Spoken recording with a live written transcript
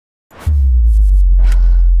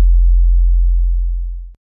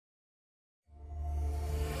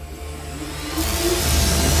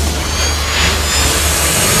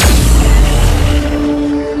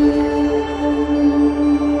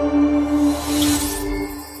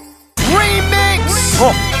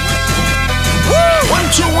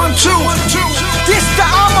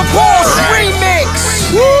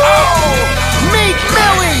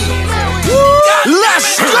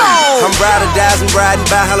riding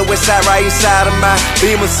by Hollow West Side, right inside of my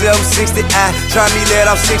Beamer 760i. Try me let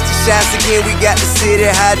off 60 shots again. We got the city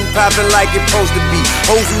hiding, popping like it's supposed to be.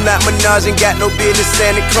 Hoes who not Minaj and got no business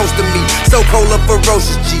standing close to me. So cold up,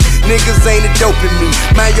 ferocious G. Niggas ain't a dope in me.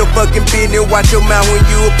 Mind your fucking business, watch your mouth when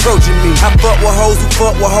you approaching me. I fuck with hoes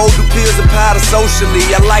who pills and powder socially.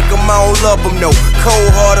 I like them, I don't love them, no.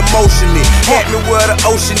 Cold heart emotionally. Hit me where the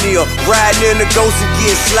ocean is. Riding in the ghost and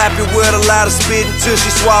get slappy with a lot of spit until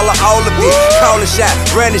she swallow all of it. Calling shot,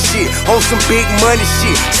 running shit, on some big money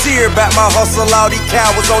shit. See her about my hustle, all these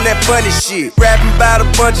cowards on that funny shit. Rapping about a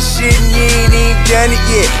bunch of shit and you ain't even done it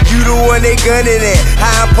yet. You the one they gunning at,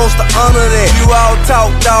 how I'm supposed to honor that? You all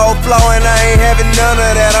talk dog flow and I ain't having none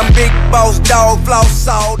of that. I'm big boss dog floss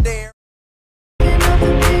all day.